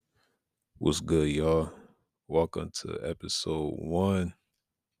What's good, y'all? Welcome to episode one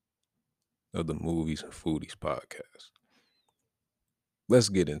of the Movies and Foodies podcast. Let's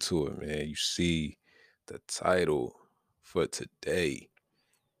get into it, man. You see the title for today.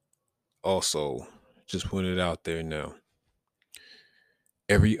 Also, just putting it out there now.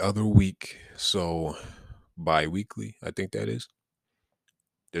 Every other week, so bi weekly, I think that is,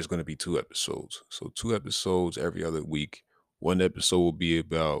 there's going to be two episodes. So, two episodes every other week. One episode will be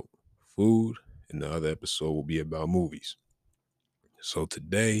about food, and the other episode will be about movies. So,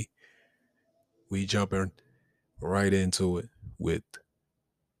 today, we jumping right into it with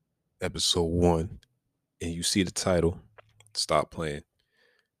episode one, and you see the title. Stop playing.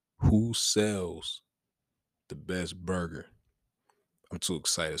 Who sells the best burger? I'm too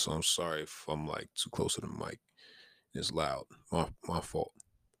excited, so I'm sorry if I'm like too close to the mic. It's loud. My fault.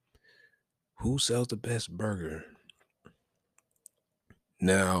 Who sells the best burger?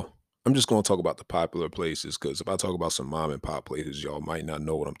 Now, I'm just gonna talk about the popular places because if I talk about some mom and pop places, y'all might not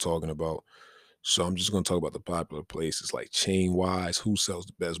know what I'm talking about. So I'm just gonna talk about the popular places like chain wise. Who sells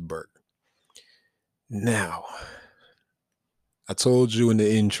the best burger? Now, I told you in the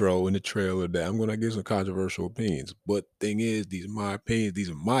intro, in the trailer, that I'm gonna give some controversial opinions. But thing is, these are my opinions, these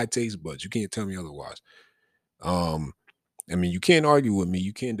are my taste buds. You can't tell me otherwise. Um, I mean, you can't argue with me,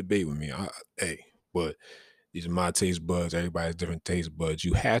 you can't debate with me. Hey, but these are my taste buds. Everybody has different taste buds.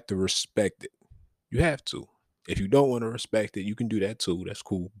 You have to respect it. You have to. If you don't want to respect it, you can do that too. That's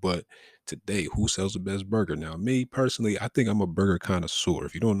cool. But today, who sells the best burger? Now, me personally, I think I'm a burger connoisseur.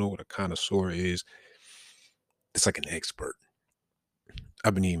 If you don't know what a connoisseur is, it's like an expert.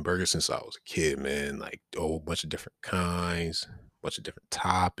 I've been eating burgers since I was a kid, man. Like a whole bunch of different kinds, bunch of different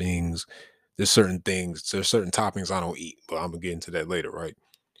toppings. There's certain toppings I don't eat, but I'm gonna get into that later, right?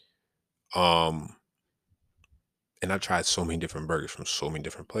 Um, and I tried so many different burgers from so many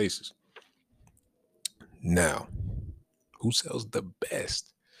different places. Now, who sells the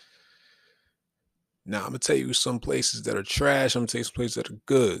best? Now, I'm gonna tell you some places that are trash. I'm gonna tell you some places that are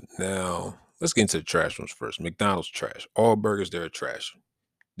good. Now, let's get into the trash ones first. McDonald's trash. All burgers there are trash.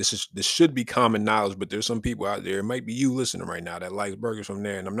 This should be common knowledge, but there's some people out there. It might be you listening right now that likes burgers from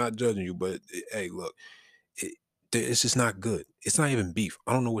there, and I'm not judging you, but hey, look, it, it's just not good. It's not even beef.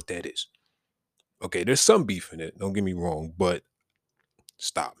 I don't know what that is. Okay, there's some beef in it. Don't get me wrong, but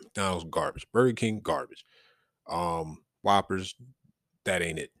stop. McDonald's garbage. Burger King garbage. Whoppers, that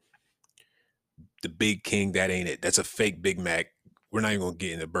ain't it. The Big King, that ain't it. That's a fake Big Mac. We're not even gonna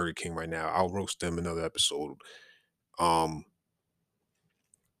get into Burger King right now. I'll roast them another episode. Um,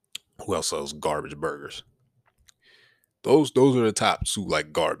 who else sells garbage burgers? Those are the top two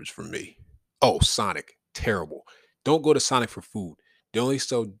like garbage for me. Oh, Sonic, terrible. Don't go to Sonic for food. They only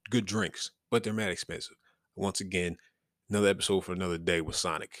sell good drinks, but they're mad expensive. Once again, another episode for another day with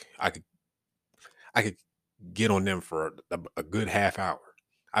Sonic. I could get on them for a good half hour.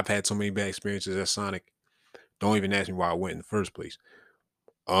 I've had so many bad experiences at Sonic. Don't even ask me why I went in the first place.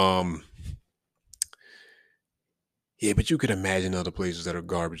 Um, yeah, but you could imagine other places that are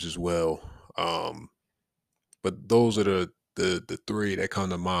garbage as well. Um, but those are the three that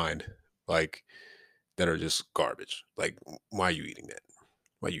come to mind. Like that are just garbage. Like, why are you eating that?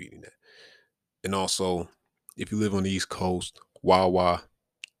 Why are you eating that? And also, if you live on the East Coast, Wawa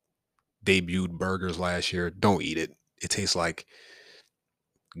debuted burgers last year. Don't eat it. It tastes like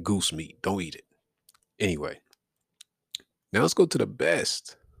goose meat. Don't eat it. Anyway, now let's go to the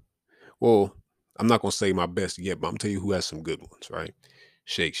best. Well, I'm not gonna say my best yet, but I'm tell you who has some good ones, right?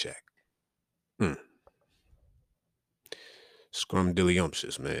 Shake Shack. Mm,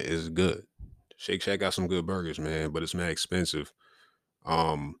 Scrumdiddlyumptious, man. It's good. Shake Shack got some good burgers, man, but it's mad expensive.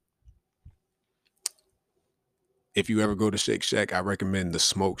 Um, if you ever go to Shake Shack, I recommend the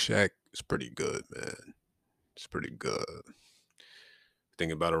Smoke Shack. It's pretty good, man. It's pretty good.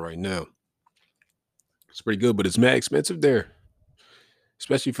 Thinking about it right now. It's pretty good, but it's mad expensive there,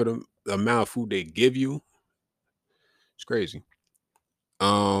 especially for the amount of food they give you. It's crazy.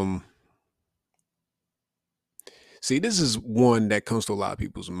 Um, See, this is one that comes to a lot of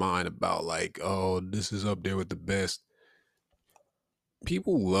people's mind about like, oh, this is up there with the best.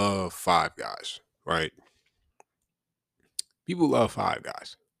 People love Five Guys, right? People love Five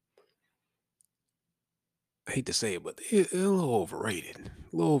Guys. I hate to say it, but it's a little overrated.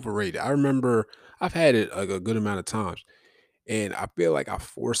 A little overrated. I remember I've had it like a good amount of times. And I feel like I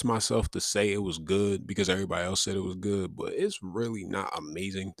forced myself to say it was good because everybody else said it was good, but it's really not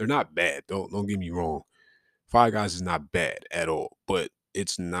amazing. They're not bad. Don't get me wrong. Five Guys is not bad at all, but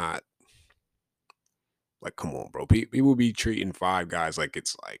it's not like come on, bro. People be treating Five Guys like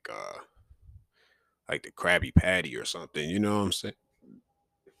it's like the Krabby Patty or something. You know what I'm saying?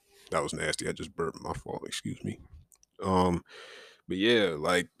 That was nasty. I just burped. My fault. Excuse me. Um, but yeah,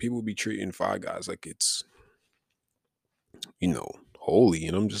 like people be treating Five Guys like it's holy,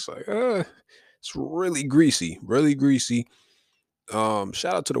 and I'm just like, it's really greasy, really greasy. Shout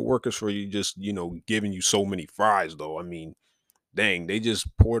out to the workers for you just giving you so many fries though. I mean, dang, they just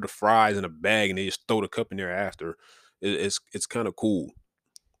pour the fries in a bag and they just throw the cup in there after. It's kind of cool,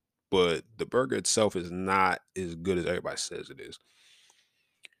 but the burger itself is not as good as everybody says it is.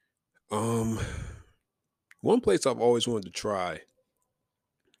 Um, one place I've always wanted to try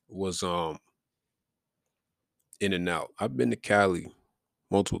was In and Out. I've been to Cali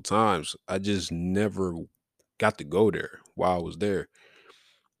multiple times. I just never got to go there while I was there.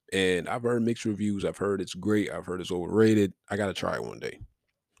 And I've heard mixed reviews. I've heard it's great. I've heard it's overrated. I gotta try it one day.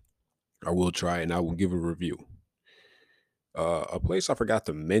 I will try it and I will give a review. A place I forgot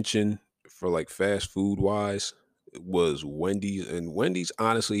to mention for like fast food wise was Wendy's. And Wendy's,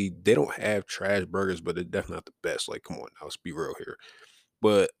 honestly, they don't have trash burgers, but they're definitely not the best. Like, come on, now, let's be real here.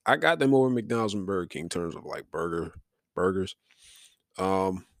 But I got them over McDonald's and Burger King in terms of like burgers.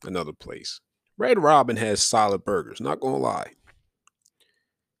 Another place. Red Robin has solid burgers, not gonna lie.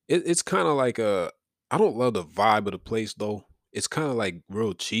 It's kind of like a I don't love the vibe of the place though. It's kind of like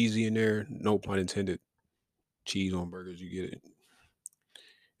real cheesy in there. No pun intended. Cheese on burgers, you get it.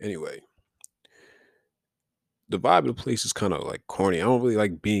 Anyway, the vibe of the place is kind of like corny. I don't really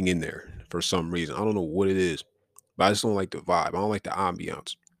like being in there for some reason. I don't know what it is, but I just don't like the vibe. I don't like the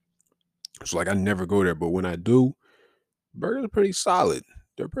ambiance. It's like I never go there, but when I do, burgers are pretty solid.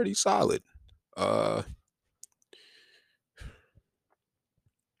 They're pretty solid. Uh,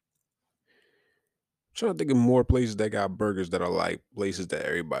 trying to think of more places that got burgers that are like places that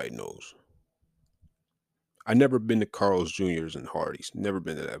everybody knows. I never been to Carl's Jr.'s and Hardee's. Never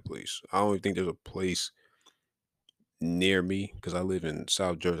been to that place. I don't even think there's a place near me because I live in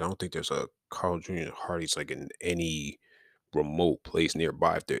South Jersey. I don't think there's a Carl's Jr. and Hardee's like in any remote place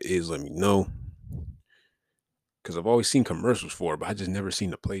nearby. If there is, let me know. Because I've always seen commercials for it, but I just never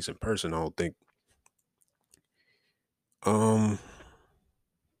seen the place in person. I don't think. Um.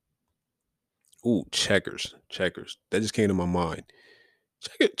 Ooh, Checkers. That just came to my mind.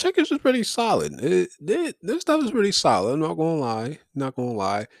 Checkers is pretty solid. Their stuff is pretty solid. I'm not gonna lie. Not gonna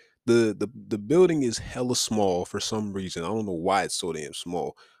lie. The building is hella small for some reason. I don't know why it's so damn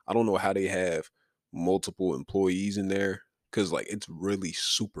small. I don't know how they have multiple employees in there because like it's really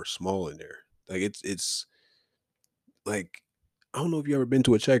super small in there. Like it's like I don't know if you ever been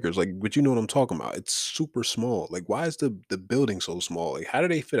to a Checkers, like, but you know what I'm talking about. It's super small. Like, why is the building so small? Like, how do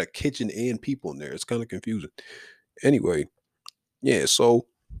they fit a kitchen and people in there? It's kind of confusing. Anyway, yeah. So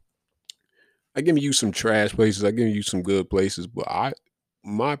I give you some trash places. I give you some good places, but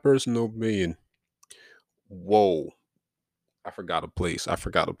my personal opinion. Whoa, I forgot a place. I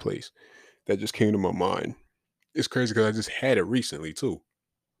forgot a place that just came to my mind. It's crazy because I just had it recently too.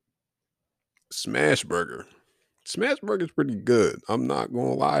 Smash Burger. Smash Burger's pretty good. I'm not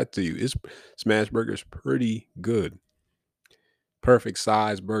gonna lie to you. It's Smash Burger's pretty good. Perfect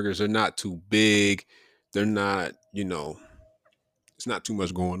size burgers. They're not too big. They're not, it's not too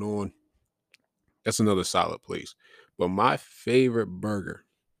much going on. That's another solid place. But my favorite burger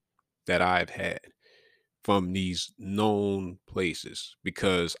that I've had from these known places,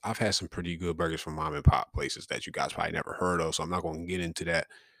 because I've had some pretty good burgers from mom and pop places that you guys probably never heard of. So I'm not going to get into that.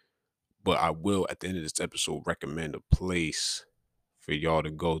 But I will, at the end of this episode, recommend a place for y'all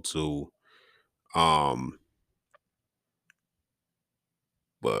to go to. Um,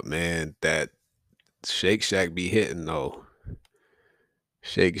 but man, that Shake Shack be hitting though.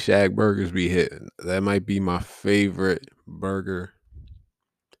 Shake Shack burgers be hitting. That might be my favorite burger.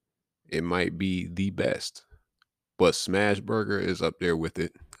 It might be the best. But Smash Burger is up there with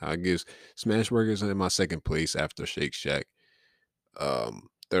it. I guess Smash Burger is in my second place after Shake Shack.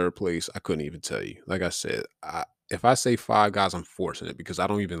 Third place, I couldn't even tell you. Like I said, if I say Five Guys, I'm forcing it because I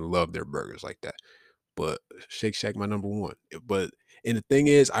don't even love their burgers like that. But Shake Shack, my number one. But and the thing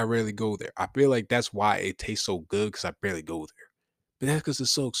is, I rarely go there. I feel like that's why it tastes so good because I barely go there. But that's because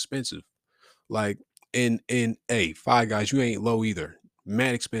it's so expensive. Like, and hey, Five Guys, you ain't low either.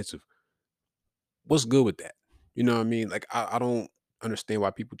 Mad expensive. What's good with that? You know what I mean? Like, I don't understand why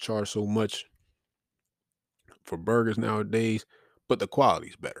people charge so much for burgers nowadays, but the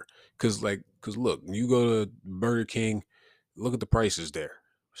quality's better. Cause look, you go to Burger King, look at the prices there.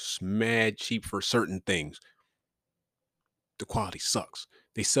 It's mad cheap for certain things. The quality sucks.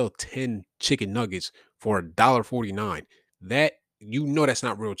 They sell 10 chicken nuggets for $1.49. That that's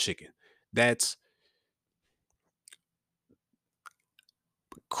not real chicken. That's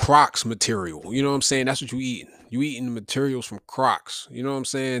Crocs material. You know what I'm saying? That's what you eating. You eating the materials from Crocs. You know what I'm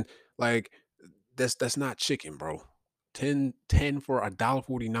saying? Like that's not chicken, bro. 10 for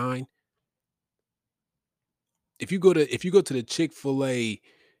 $1.49. If you go to the Chick-fil-A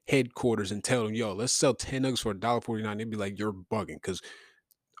headquarters and tell them, yo, let's sell 10 nuggets for $1.49, they'd be like, you're bugging because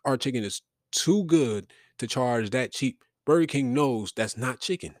our chicken is too good to charge that cheap. Burger King knows that's not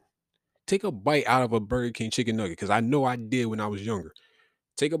chicken. Take a bite out of a Burger King chicken nugget because I know I did when I was younger.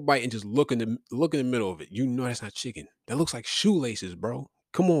 Take a bite and just look in the middle of it. You know that's not chicken. That looks like shoelaces, bro.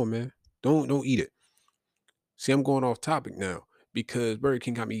 Come on, man. Don't eat it. See, I'm going off topic now because Burger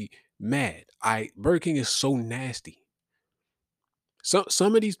King got me mad. I Burger King is so nasty.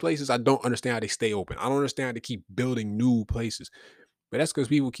 Some of these places I don't understand how they stay open. I don't understand how they keep building new places. But that's because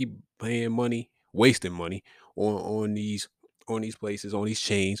people keep paying money, wasting money on these places, on these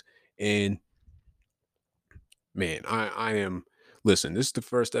chains. And man, I am listen, this is the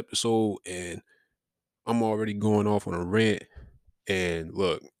first episode and I'm already going off on a rant. And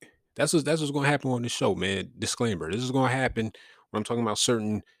look, that's what's gonna happen on the show, man. Disclaimer. This is gonna happen when I'm talking about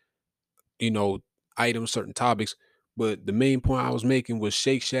certain, you know, items, certain topics. But the main point I was making was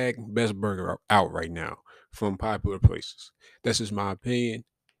Shake Shack, best burger out right now from popular places. That's just my opinion.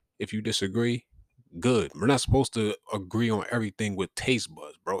 If you disagree, good. We're not supposed to agree on everything with taste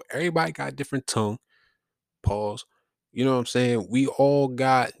buds, bro. Everybody got different tongue. Pause. You know what I'm saying? We all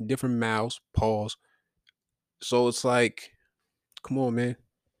got different mouths. Pause. So it's like, come on, man.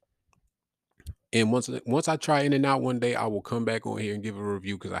 And once I try In and Out one day, I will come back on here and give a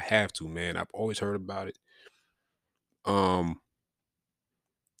review because I have to, man. I've always heard about it. Um,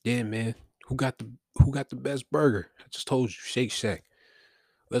 yeah, man. Who got the best burger? I just told you, Shake Shack.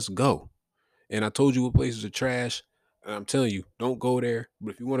 Let's go. And I told you what places are trash. And I'm telling you, don't go there.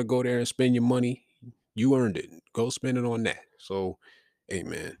 But if you want to go there and spend your money, you earned it. Go spend it on that. So, hey,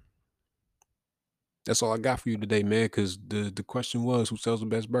 man, that's all I got for you today, man. Because the question was, who sells the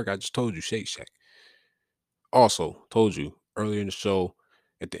best burger? I just told you, Shake Shack. Also, told you earlier in the show,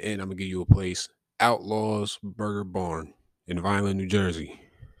 at the end, I'm gonna give you a place, Outlaws Burger Barn in Vineland, New Jersey.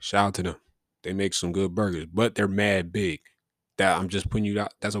 Shout out to them. They make some good burgers, but they're mad big. That I'm just putting you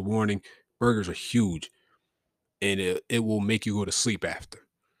out. That's a warning. Burgers are huge, and it will make you go to sleep after.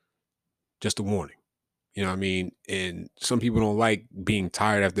 Just a warning. You know what I mean? And some people don't like being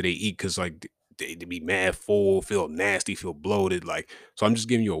tired after they eat because like they be mad full, feel nasty, feel bloated. Like, so I'm just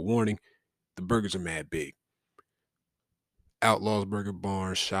giving you a warning. The burgers are mad big. Outlaws Burger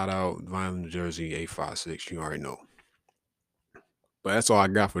Barn, shout out Vineland, New Jersey, 856. You already know. But that's all I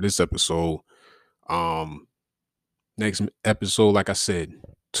got for this episode. Um, next episode, like I said,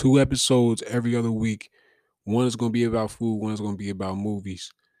 2 episodes every other week. One is gonna be about food, one is gonna be about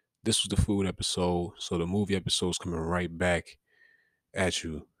movies. This was the food episode, so the movie episode's coming right back at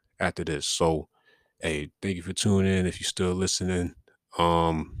you after this. So, hey, thank you for tuning in. If you're still listening,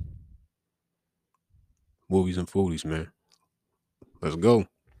 um, movies and foodies, man. Let's go.